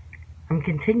 I'm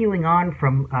continuing on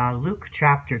from Luke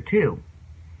chapter 2.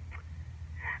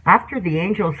 After the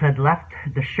angels had left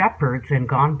the shepherds and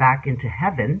gone back into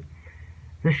heaven,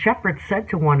 the shepherds said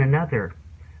to one another,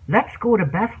 "Let's go to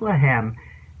Bethlehem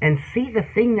and see the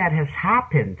thing that has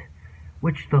happened,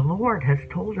 which the Lord has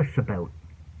told us about."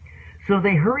 So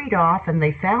they hurried off, and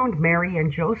they found Mary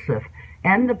and Joseph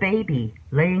and the baby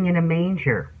laying in a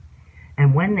manger.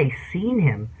 And when they seen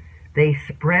him, they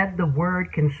spread the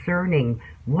word concerning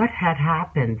what had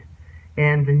happened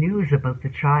and the news about the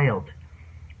child.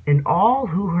 And all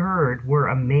who heard were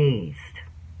amazed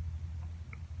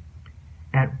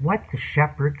at what the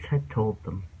shepherds had told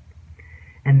them.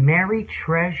 And Mary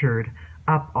treasured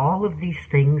up all of these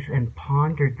things and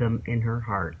pondered them in her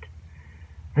heart.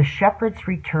 The shepherds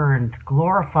returned,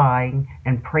 glorifying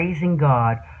and praising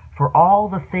God for all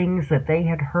the things that they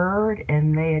had heard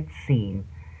and they had seen,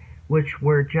 which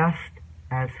were just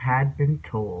as had been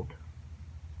told.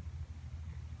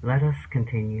 Let us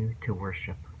continue to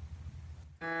worship.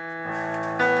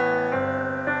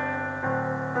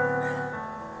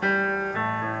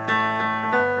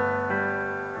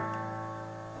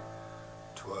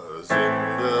 'Twas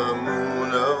in the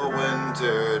moon of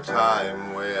winter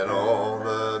time, when all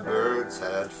the birds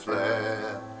had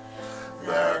fled,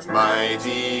 that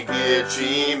mighty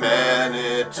Gitchy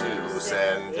Manitou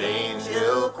sent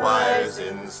angel choirs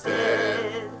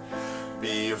instead.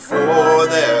 Before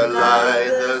their light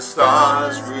the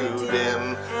stars grew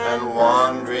dim, and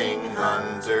wandering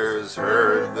hunters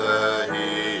heard the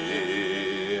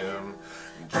hymn.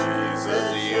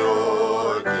 Jesus,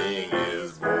 your King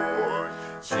is born.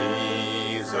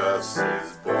 Jesus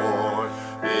is born.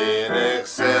 In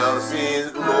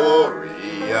excelsis glory.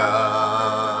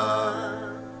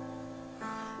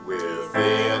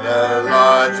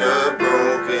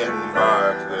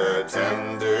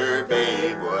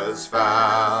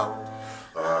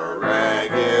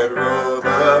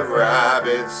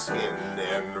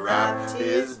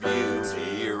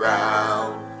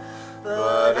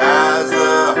 But as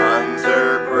the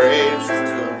hunter braves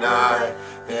tonight,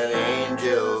 an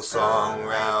angel song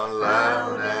round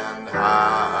loud and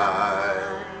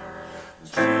high.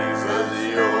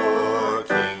 Jesus, your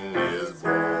King is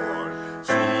born.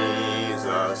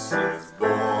 Jesus is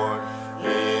born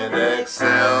in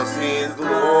excelsis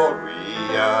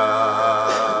Gloria.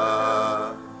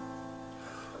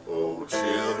 O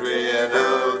children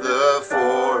of the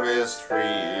forest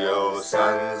free, O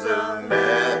sons of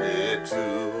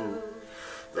Manitou,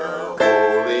 the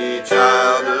holy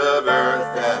child of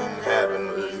earth and heaven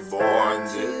was born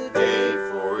today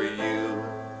for you.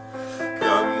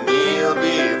 Come kneel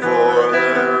before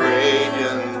the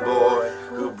radiant boy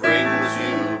who brings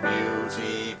you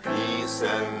beauty, peace,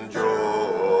 and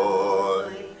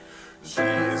joy.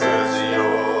 Jesus,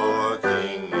 your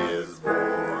King is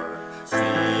born.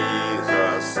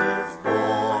 Jesus is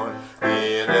born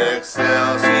in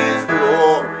excelsis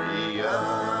Gloria.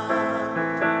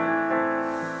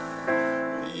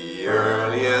 The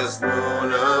earliest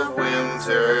moon of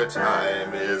winter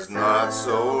time is not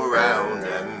so round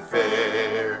and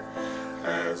fair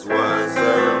as was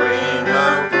the reign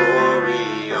of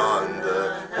glory on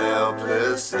the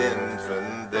helpless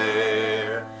infant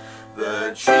there.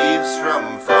 The chiefs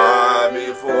from far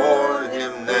before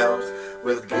him knelt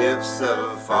with gifts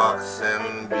of fox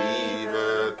and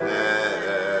beaver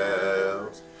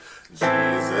pelt.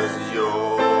 Jesus,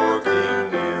 your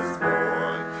King is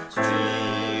born.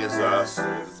 Jesus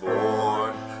is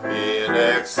born in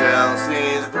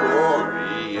excelsis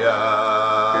Gloria.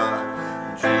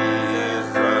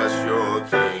 Jesus, your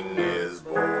King is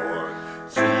born.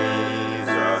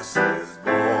 Jesus is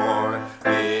born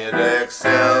in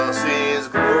excelsis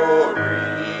Gloria.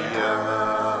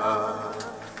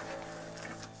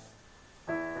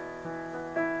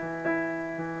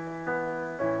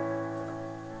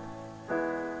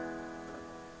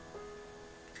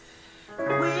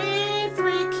 We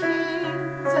three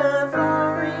kings of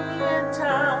Orient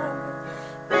are,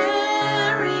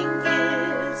 bearing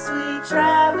gifts we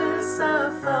traverse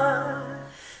afar.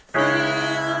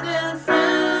 Field and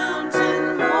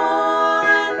fountain, moor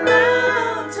and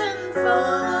mountain,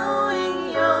 following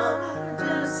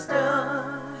yonder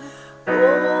star.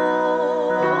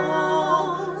 Oh,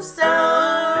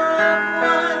 star of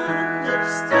wonder,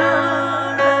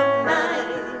 star of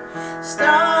night,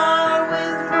 star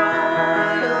with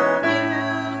royal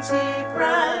beauty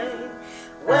bright,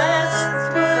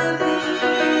 westward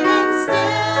leading,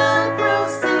 still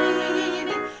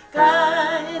proceeding,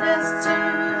 guide us to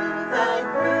thy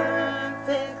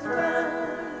perfect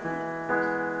light.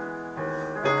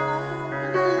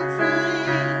 Holy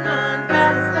King on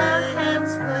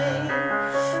Bethlehem's plain,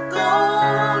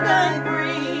 gold I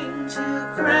bring to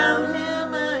crown him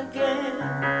again.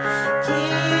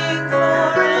 King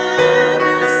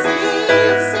forever,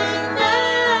 ceasing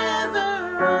never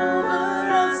over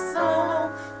us all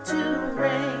to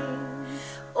reign.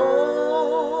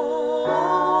 Oh,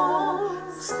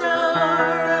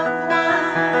 star of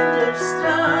wonder,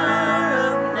 star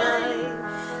of night,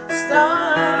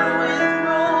 star with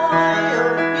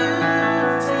royal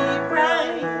beauty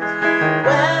bright,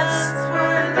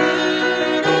 westward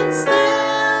leading,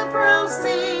 still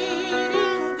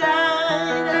proceeding,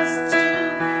 guide us to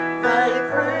thy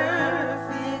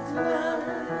perfect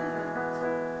light.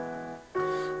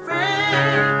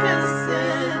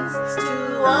 Frankincense to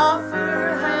offer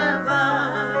have I,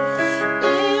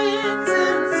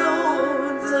 incense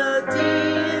owns a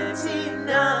deity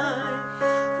nigh,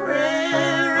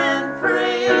 prayer and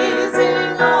praising,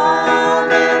 all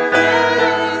in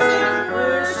raising,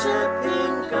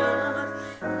 worshiping God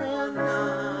and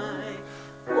high.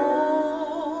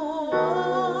 Oh,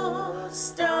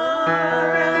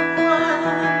 star of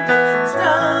wonder,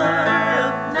 star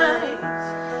of night,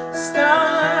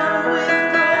 star with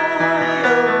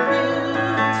royal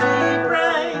beauty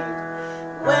bright,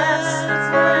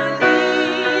 westward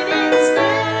leading,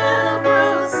 still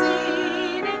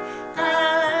proceeding,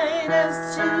 guide us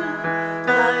to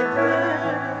thy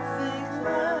perfect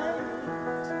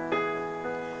light.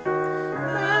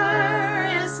 Myrrh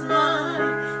is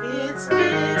mine, its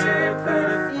bitter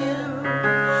perfume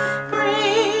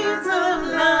breathes of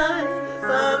life,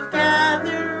 of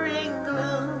gathering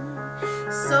gloom,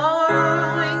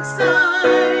 sorrowing,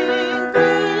 sighing,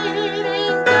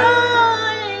 bleeding,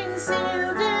 dying,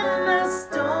 sealed in a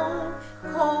stone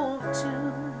cold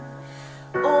tomb.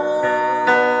 Oh,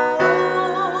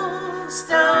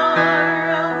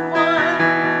 star of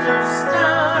wonder,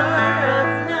 star of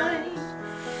night,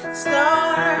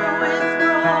 star with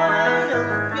royal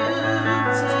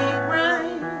beauty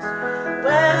bright,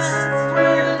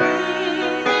 westward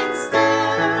leading,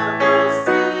 still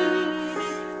proceeding,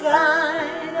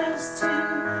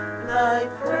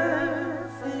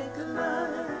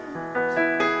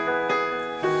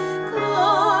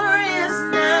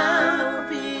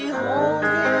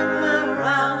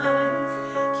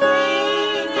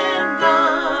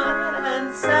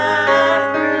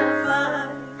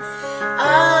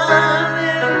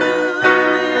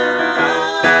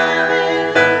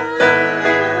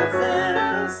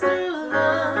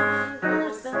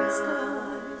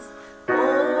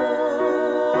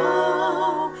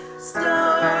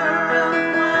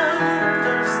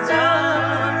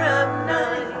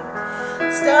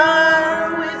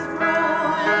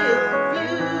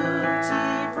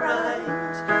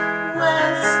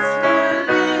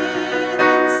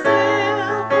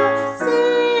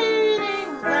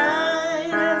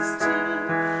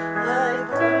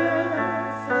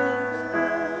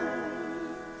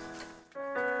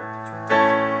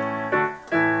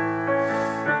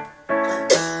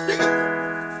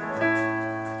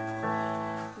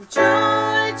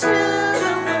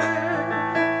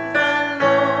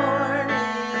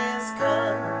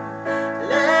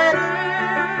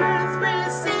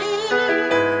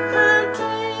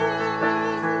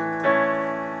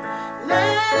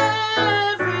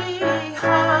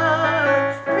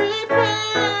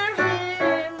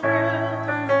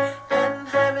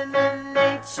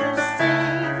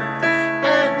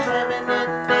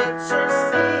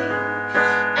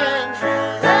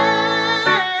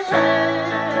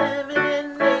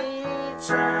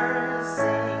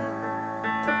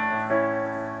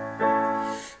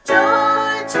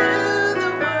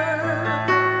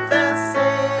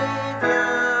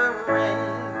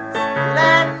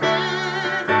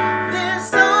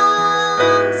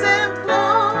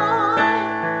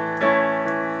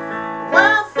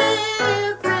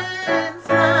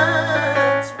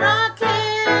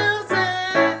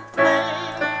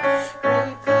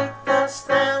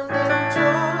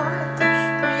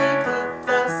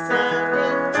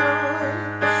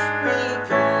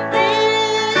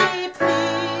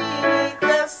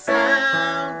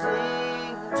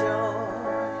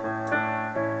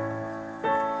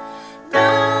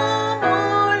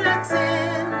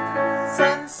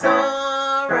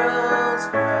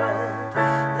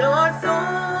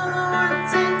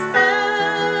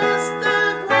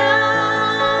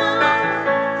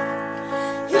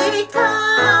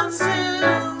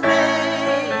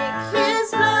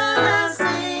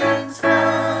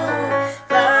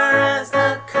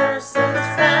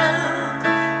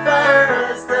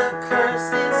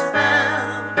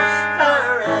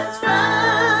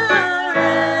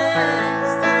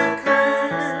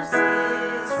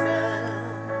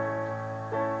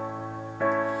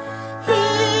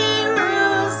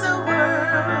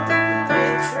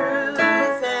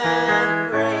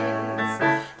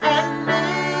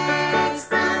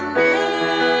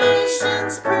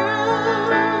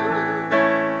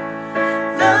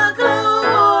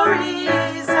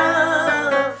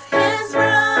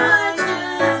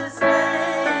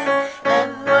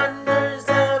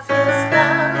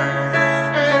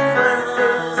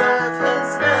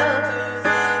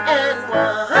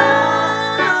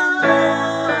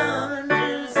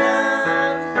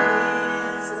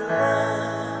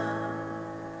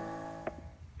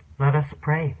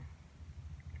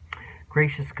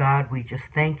 Gracious God, we just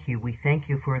thank you. We thank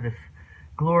you for this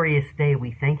glorious day.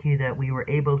 We thank you that we were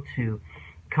able to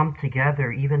come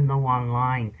together, even though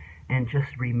online, and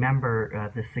just remember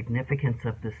the significance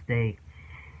of this day.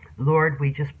 Lord,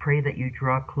 we just pray that you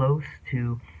draw close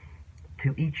to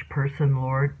each person,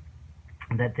 Lord,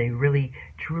 that they really,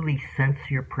 truly sense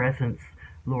your presence,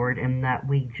 Lord, and that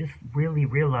we just really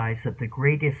realize that the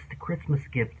greatest Christmas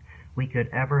gift we could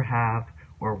ever have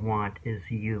or want is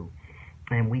you.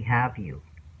 And we have you.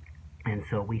 And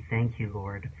so we thank you,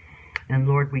 Lord. And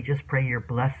Lord, we just pray your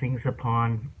blessings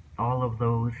upon all of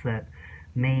those that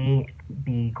may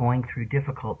be going through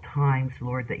difficult times,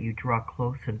 Lord, that you draw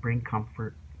close and bring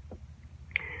comfort.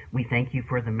 We thank you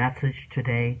for the message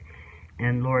today.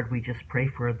 And Lord, we just pray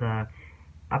for the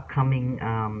upcoming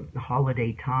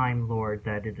holiday time, Lord,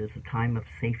 that it is a time of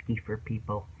safety for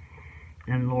people.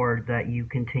 And Lord, that you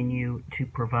continue to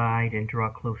provide and draw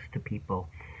close to people,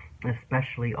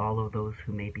 especially all of those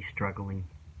who may be struggling.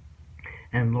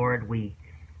 And Lord, we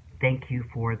thank you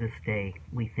for this day.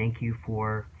 We thank you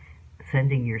for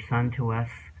sending your Son to us,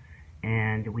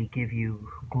 and we give you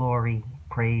glory,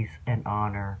 praise, and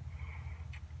honor.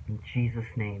 In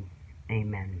Jesus' name,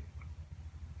 amen.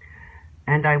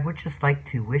 And I would just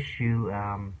like to wish you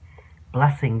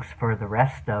blessings for the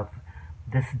rest of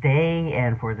this day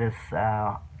and for this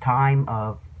time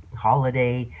of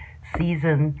holiday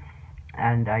season.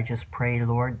 And I just pray,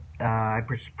 Lord, I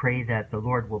just pray that the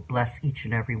Lord will bless each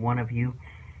and every one of you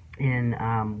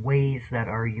in ways that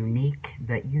are unique,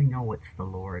 that you know it's the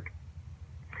Lord.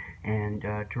 And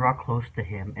draw close to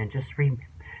him, and just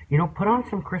put on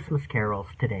some Christmas carols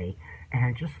today,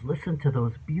 and just listen to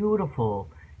those beautiful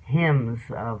hymns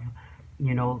of,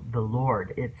 the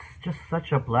Lord. It's just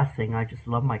such a blessing. I just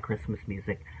love my Christmas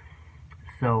music.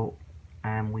 So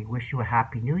we wish you a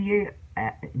happy New Year,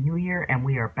 and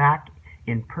we are back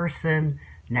in person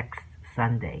next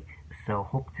Sunday. So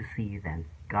hope to see you then.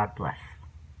 God bless.